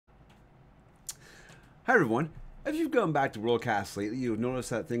Hi everyone. If you've gone back to WorldCAST lately, you've noticed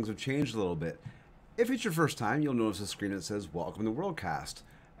that things have changed a little bit. If it's your first time, you'll notice a screen that says Welcome to WorldCAST.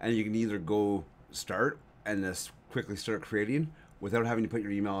 And you can either go start and just quickly start creating without having to put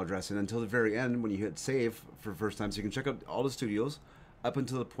your email address in until the very end when you hit save for the first time. So you can check out all the studios up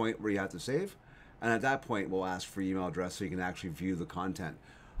until the point where you have to save. And at that point, we'll ask for your email address so you can actually view the content.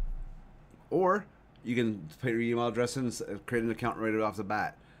 Or you can put your email address in and create an account right off the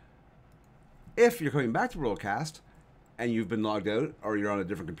bat. If you're coming back to WorldCAST and you've been logged out or you're on a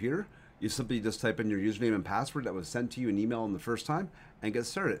different computer, you simply just type in your username and password that was sent to you in email in the first time and get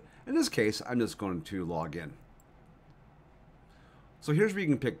started. In this case, I'm just going to log in. So here's where you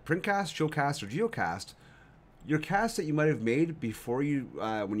can pick PrintCAST, ShowCAST, or GeoCAST. Your casts that you might have made before you,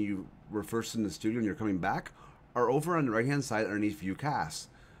 when you were first in the studio and you're coming back, are over on the right-hand side underneath View Casts.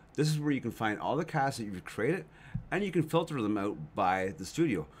 This is where you can find all the casts that you've created, and you can filter them out by the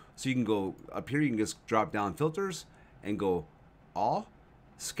studio. So you can go up here, you can just drop down filters and go all,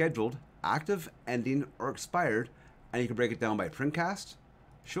 scheduled, active, ending, or expired, and you can break it down by PrintCAST,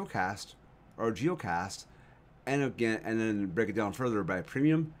 ShowCAST, or GeoCAST, and again, and then break it down further by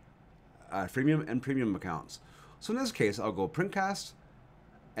freemium and premium accounts. So in this case, I'll go PrintCAST,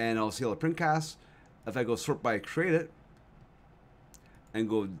 and I'll see all the PrintCAST. If I go sort by created and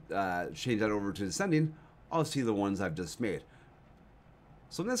go change that over to descending, I'll see the ones I've just made.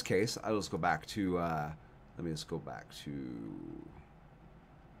 So in this case, I'll just go back to, let me just go back to,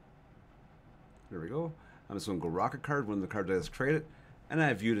 there we go. I'm just going to go rocket card, one of the cards I just created, and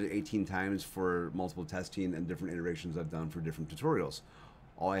I've viewed it 18 times for multiple testing and different iterations I've done for different tutorials.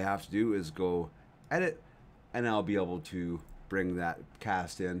 All I have to do is go edit, and I'll be able to bring that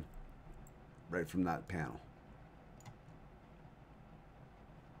cast in right from that panel.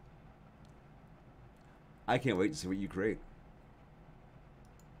 I can't wait to see what you create.